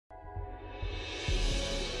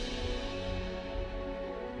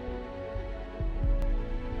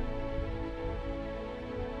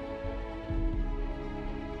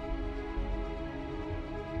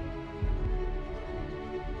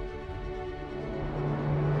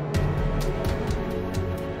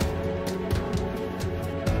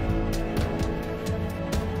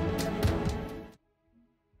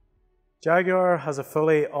Jaguar has a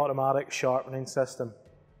fully automatic sharpening system.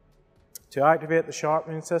 To activate the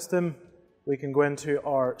sharpening system, we can go into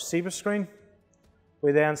our CBUS screen.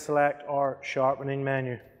 We then select our sharpening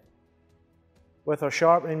menu. With our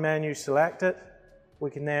sharpening menu selected,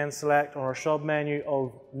 we can then select our sub-menu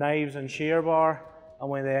of knives and shear bar, and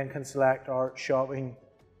we then can select our sharpening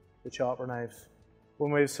the chopper knives.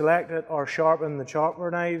 When we've selected our sharpen the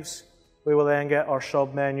chopper knives, we will then get our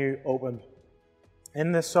sub-menu opened.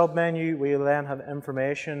 In this sub-menu, we will then have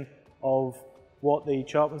information of what the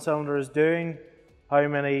chopping cylinder is doing, how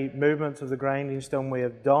many movements of the grinding stone we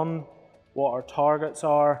have done, what our targets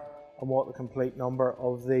are, and what the complete number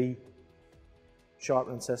of the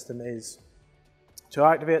sharpening system is. To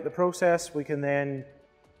activate the process, we can then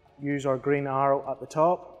use our green arrow at the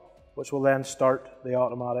top, which will then start the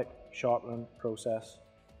automatic sharpening process.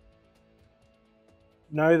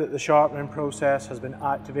 Now that the sharpening process has been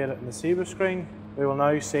activated in the CBUS screen, we will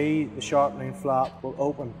now see the sharpening flap will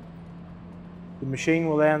open. The machine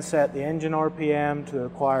will then set the engine RPM to the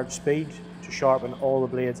required speed to sharpen all the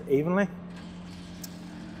blades evenly.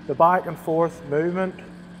 The back and forth movement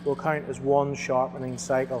will count as one sharpening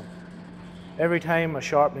cycle. Every time a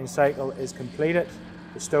sharpening cycle is completed,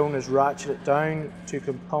 the stone is ratcheted down to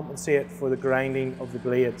compensate for the grinding of the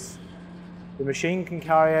blades. The machine can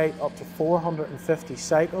carry out up to 450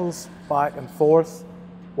 cycles back and forth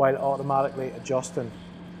while automatically adjusting.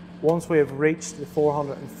 Once we have reached the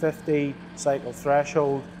 450 cycle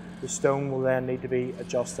threshold, the stone will then need to be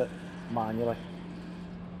adjusted manually.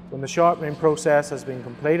 When the sharpening process has been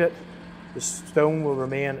completed, the stone will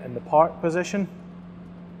remain in the park position.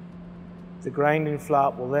 The grinding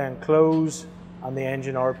flap will then close and the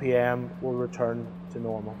engine RPM will return to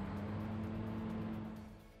normal.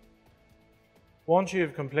 Once you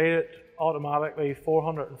have completed automatically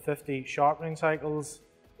 450 sharpening cycles,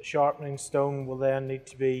 the sharpening stone will then need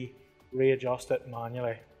to be readjusted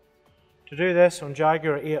manually. To do this on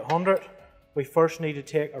Jaguar 800, we first need to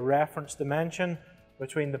take a reference dimension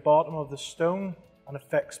between the bottom of the stone and a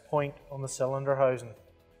fixed point on the cylinder housing.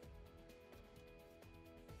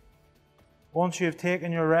 Once you have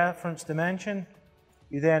taken your reference dimension,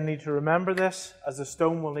 you then need to remember this, as the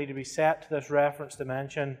stone will need to be set to this reference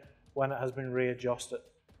dimension when it has been readjusted.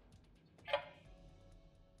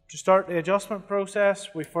 To start the adjustment process,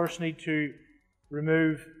 we first need to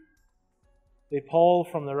remove the pawl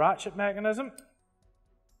from the ratchet mechanism.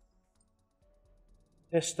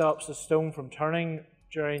 This stops the stone from turning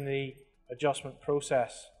during the adjustment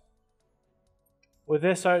process. With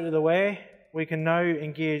this out of the way, we can now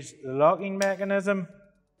engage the locking mechanism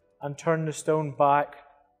and turn the stone back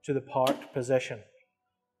to the parked position.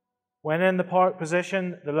 When in the parked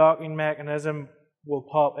position, the locking mechanism will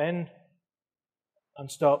pop in and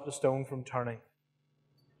stop the stone from turning.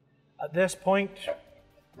 At this point,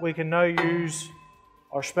 we can now use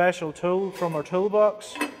our special tool from our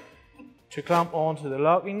toolbox to clamp onto the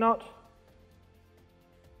locking nut,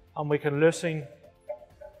 and we can loosen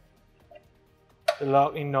the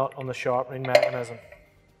locking nut on the sharpening mechanism.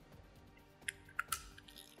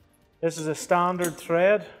 This is a standard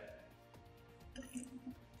thread.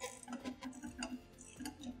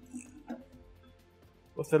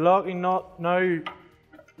 With the locking nut now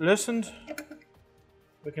loosened,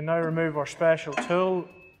 we can now remove our special tool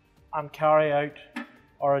and carry out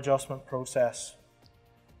our adjustment process.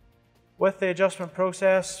 With the adjustment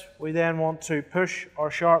process, we then want to push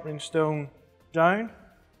our sharpening stone down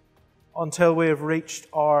until we have reached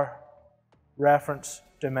our reference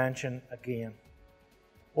dimension again.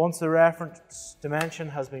 Once the reference dimension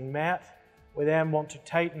has been met, we then want to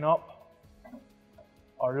tighten up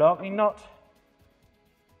our locking nut,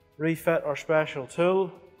 refit our special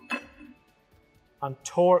tool, and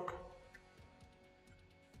torque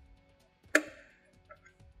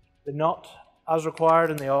the nut as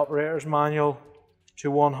required in the operator's manual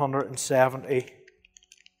to 170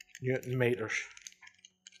 Newton meters.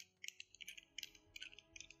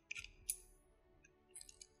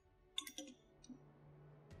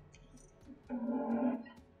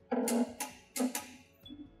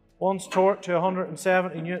 Once torqued to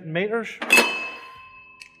 170 Newton meters,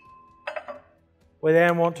 we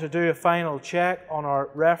then want to do a final check on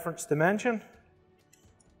our reference dimension.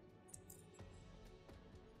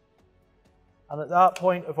 And at that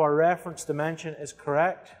point, if our reference dimension is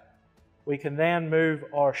correct, we can then move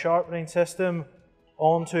our sharpening system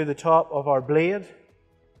onto the top of our blade.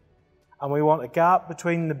 And we want a gap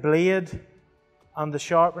between the blade and the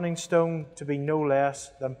sharpening stone to be no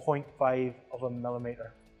less than 0.5 of a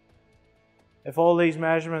millimeter. If all these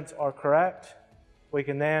measurements are correct, we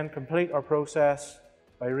can then complete our process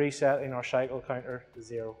by resetting our cycle counter to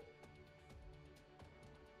 0.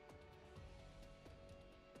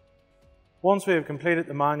 Once we have completed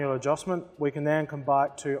the manual adjustment, we can then come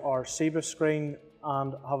back to our CBUS screen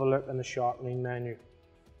and have a look in the sharpening menu.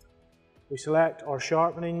 We select our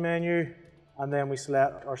sharpening menu and then we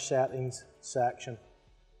select our settings section.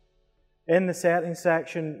 In the settings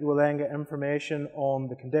section, you will then get information on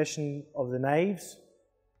the condition of the knives.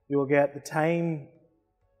 You will get the time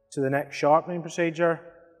to the next sharpening procedure.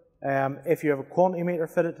 If you have a quantity meter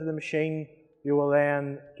fitted to the machine, you will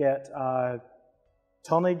then get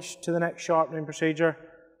tonnage to the next sharpening procedure.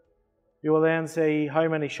 You will then see how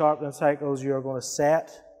many sharpening cycles you are going to set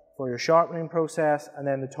for your sharpening process, and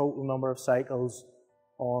then the total number of cycles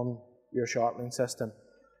on your sharpening system.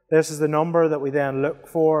 This is the number that we then look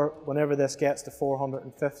for. Whenever this gets to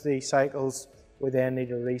 450 cycles, we then need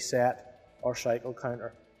to reset our cycle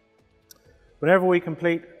counter. Whenever we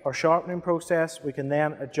complete our sharpening process, we can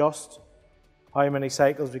then adjust how many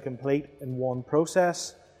cycles we complete in one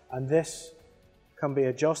process, and this can be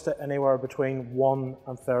adjusted anywhere between 1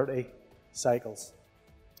 and 30 cycles.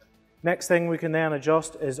 Next thing we can then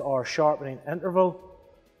adjust is our sharpening interval,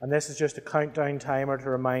 and this is just a countdown timer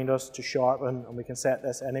to remind us to sharpen, and we can set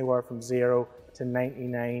this anywhere from 0 to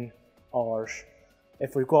 99 hours.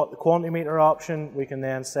 If we've got the quantity meter option, we can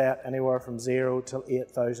then set anywhere from 0 to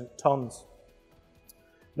 8,000 tons.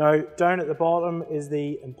 Now, down at the bottom is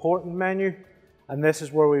the important menu, and this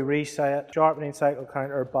is where we reset sharpening cycle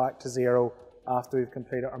counter back to 0 after we've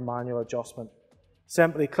completed our manual adjustment.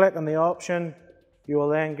 Simply click on the option. You will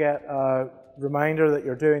then get a reminder that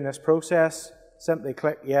you're doing this process. Simply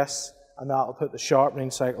click yes, and that will put the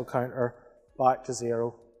sharpening cycle counter back to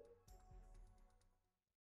 0.